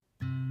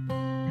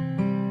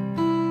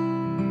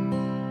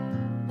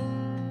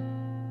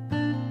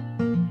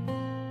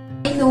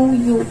know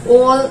you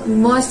all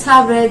must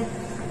have read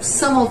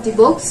some of the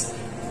books.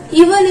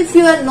 Even if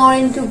you are not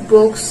into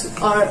books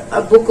or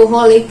a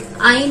bookaholic,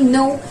 I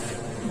know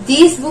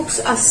these books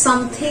are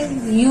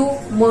something you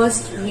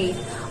must read.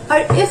 Or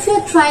if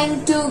you're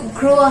trying to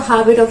grow a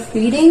habit of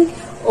reading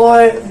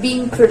or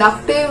being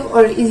productive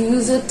or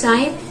use your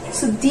time,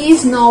 so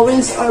these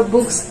novels or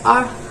books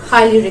are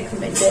highly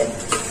recommended.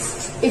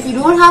 If you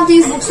don't have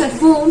these books at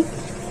home,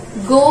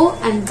 go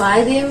and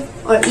buy them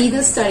or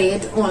either study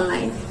it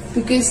online,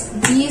 because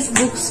these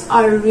books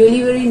are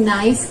really very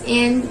nice,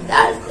 and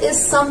that is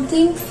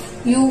something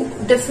you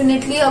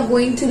definitely are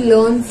going to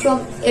learn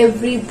from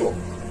every book.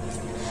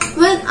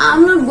 Well,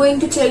 I'm not going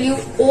to tell you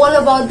all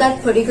about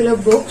that particular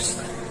books.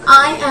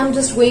 I am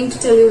just going to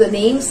tell you the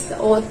names, the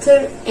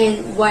author,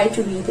 and why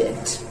to read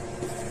it.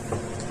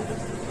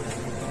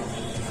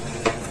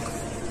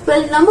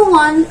 Well, number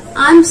one,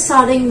 I'm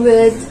starting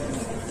with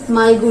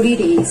Malgudi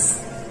Days.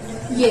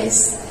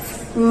 Yes,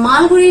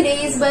 Malgudi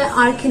Days by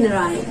R.K.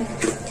 Narayan.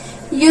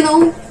 You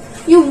know,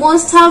 you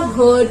must have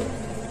heard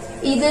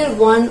either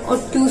one or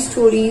two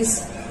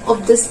stories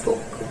of this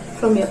book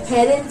from your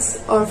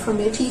parents or from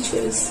your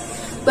teachers,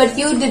 but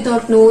you did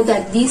not know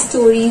that these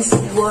stories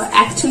were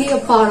actually a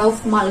part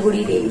of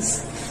Malgudi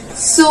Days.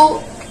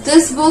 So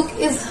this book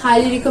is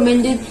highly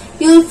recommended.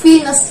 You'll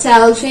feel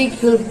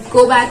nostalgic, you'll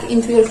go back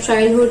into your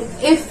childhood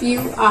if you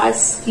are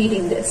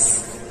reading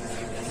this.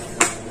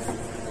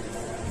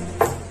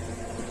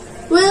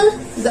 Well,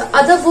 the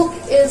other book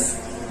is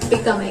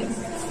Becoming.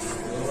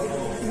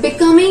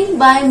 Becoming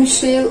by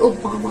Michelle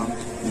Obama.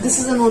 This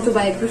is an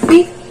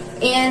autobiography,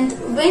 and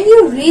when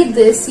you read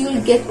this,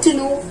 you'll get to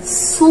know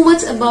so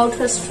much about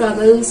her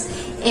struggles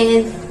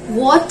and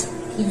what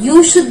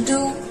you should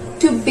do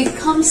to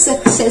become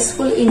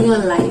successful in your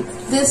life.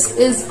 This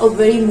is a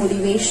very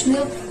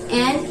motivational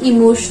and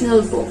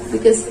emotional book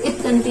because it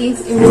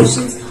contains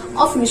emotions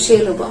of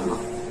Michelle Obama.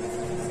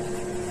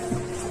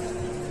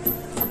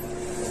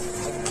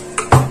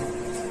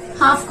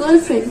 Half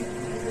Girlfriend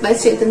by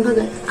Chetan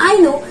Bhagat. I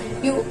know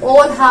you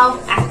all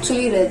have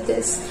actually read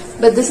this,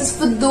 but this is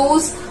for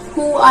those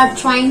who are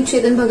trying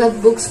Chetan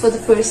Bhagat books for the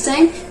first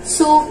time.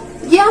 So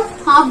yeah,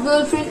 Half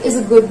Girlfriend is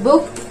a good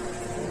book.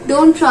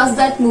 Don't trust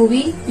that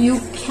movie. You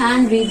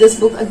can read this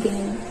book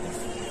again.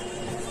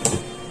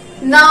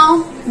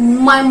 Now,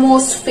 my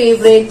most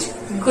favorite,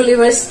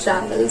 Gulliver's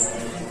Travels.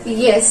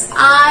 Yes,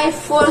 I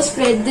first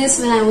read this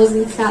when I was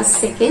in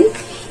class 2nd,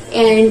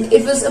 and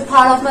it was a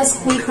part of my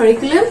school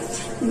curriculum.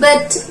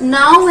 But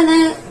now when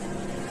I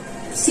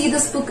see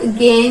this book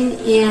again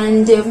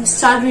and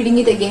start reading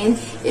it again,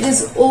 it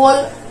is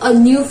all a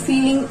new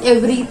feeling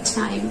every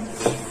time.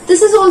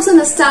 This is also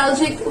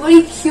nostalgic,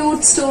 very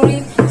cute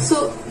story,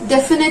 so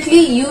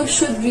definitely you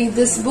should read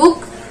this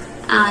book,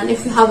 and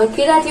if you have a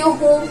kid at your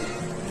home,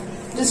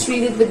 just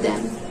read it with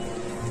them.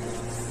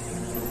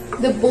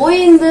 The Boy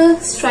in the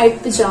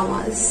Striped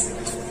Pajamas.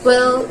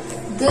 Well,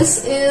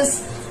 this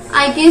is,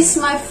 I guess,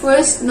 my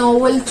first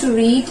novel to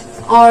read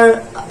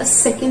or a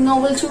second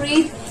novel to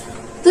read.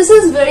 This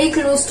is very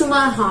close to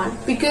my heart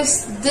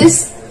because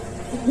this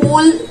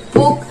whole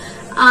book,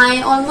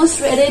 I almost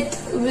read it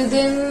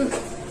within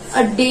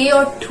a day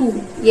or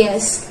two.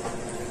 Yes,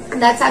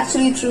 that's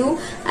actually true.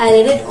 I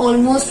read it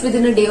almost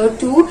within a day or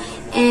two,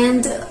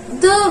 and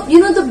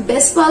the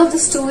best part of the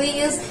story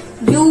is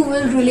you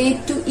will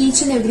relate to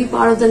each and every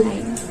part of the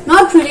line.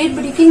 Not relate,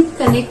 but you can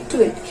connect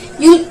to it.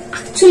 You'll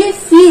actually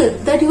feel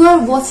that you are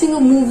watching a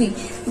movie.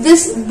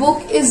 This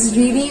book is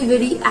really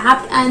very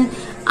apt, and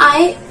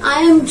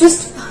I'm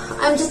just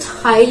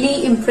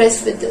highly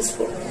impressed with this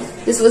book.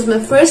 This was my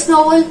first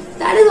novel.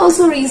 That is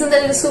also a reason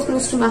that it is so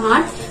close to my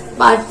heart.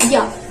 But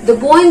yeah, The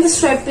Boy in the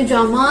Striped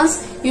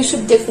Pajamas, you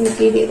should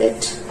definitely read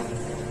it.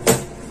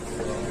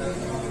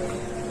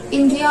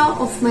 India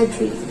of My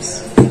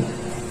Dreams.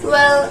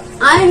 Well,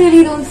 I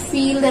really don't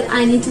feel that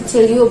I need to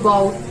tell you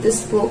about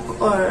this book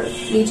or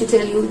need to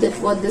tell you that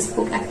what this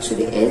book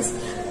actually is,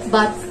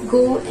 but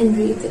go and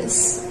read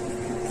this.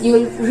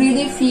 You'll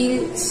really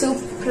feel so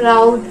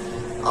proud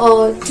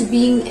to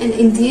be an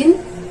Indian,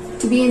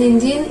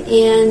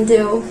 and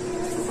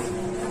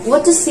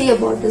what to say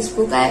about this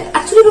book. I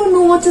actually don't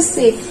know what to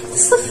say.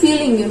 It's the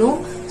feeling,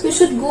 so you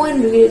should go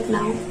and read it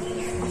now.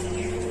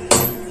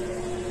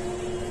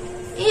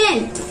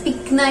 And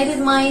Ignited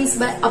Minds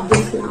by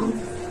Abdul Kalam.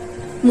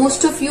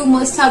 Most of you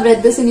must have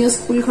read this in your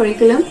school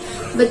curriculum,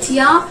 but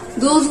yeah,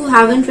 those who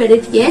haven't read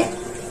it yet,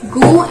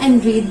 go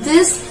and read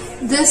this.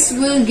 This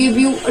will give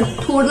you a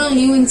total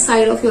new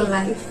insight of your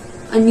life,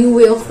 a new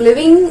way of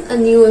living, a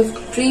new way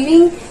of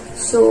dreaming.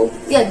 So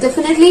yeah,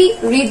 definitely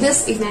read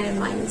this Ignited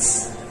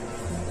Minds.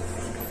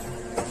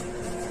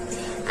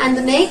 And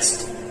the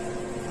next,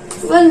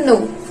 well,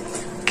 no,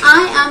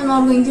 I am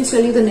not going to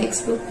tell you the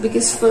next book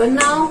because for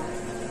now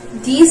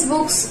these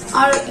books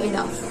are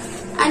enough,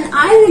 and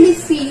I really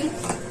feel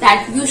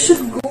that you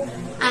should go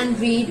and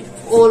read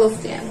all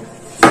of them.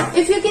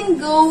 If you can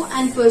go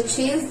and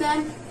purchase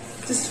them,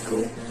 just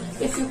go.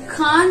 If you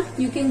can't,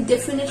 you can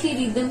definitely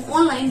read them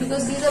online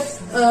because these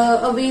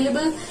are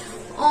available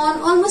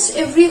on almost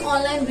every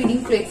online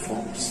reading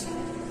platforms.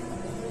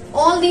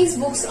 all these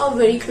books are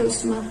very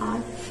close to my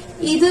heart.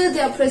 Either they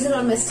are present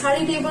on my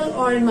study table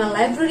or in my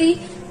library,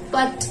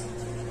 but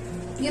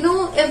you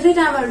know, every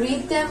time I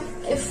read them,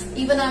 if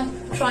even I'm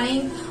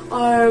trying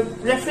or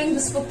referring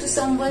this book to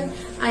someone,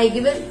 I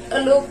give it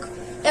a look.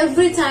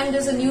 Every time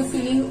there's a new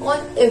feeling on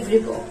every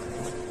book.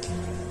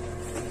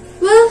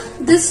 Well,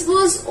 this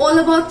was all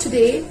about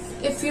today.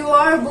 If you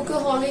are a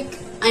bookaholic,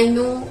 I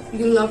know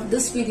you loved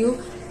this video,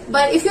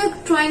 but if you're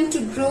trying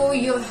to grow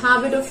your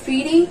habit of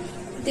reading,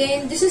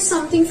 then this is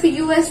something for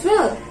you as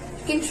well.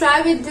 You can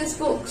try with these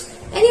books.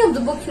 Any of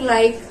the book you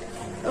like,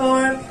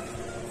 or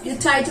your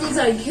titles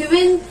are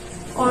given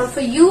or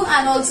for you,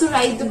 and also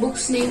write the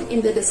book's name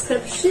in the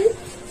description.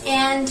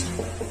 And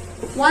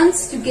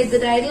once you get the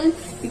title,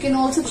 you can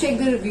also check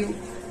the review.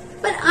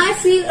 But I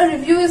feel a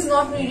review is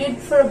not needed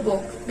for a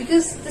book,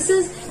 because this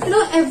is, you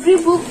know, every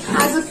book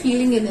has a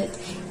feeling in it.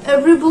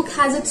 Every book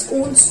has its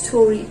own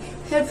story.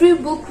 Every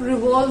book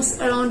revolves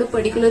around a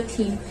particular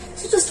theme.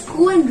 So just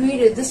go and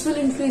read it. This will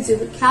increase your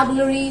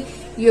vocabulary,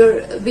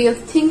 your way of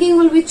thinking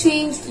will be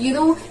changed, you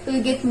know,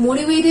 you'll get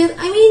motivated.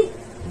 I mean,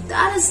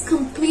 that is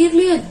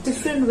completely a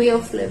different way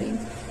of living.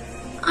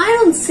 I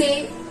don't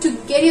say to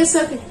get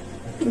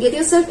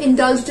yourself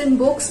indulged in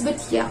books,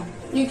 but yeah,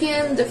 you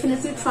can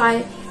definitely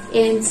try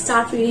and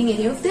start reading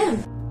any of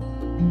them.